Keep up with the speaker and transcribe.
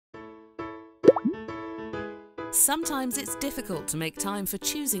Sometimes it's difficult to make time for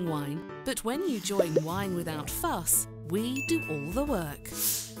choosing wine, but when you join Wine Without Fuss, we do all the work.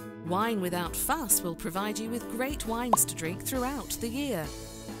 Wine Without Fuss will provide you with great wines to drink throughout the year.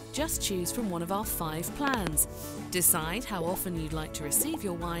 Just choose from one of our 5 plans. Decide how often you'd like to receive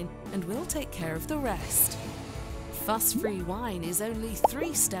your wine, and we'll take care of the rest. Fuss-free wine is only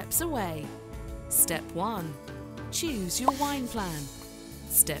 3 steps away. Step 1. Choose your wine plan.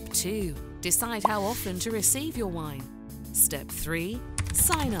 Step 2. Decide how often to receive your wine. Step 3.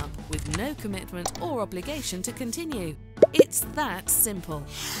 Sign up with no commitment or obligation to continue. It's that simple.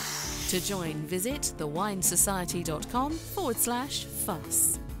 To join, visit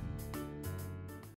thewinesociety.com/fuss.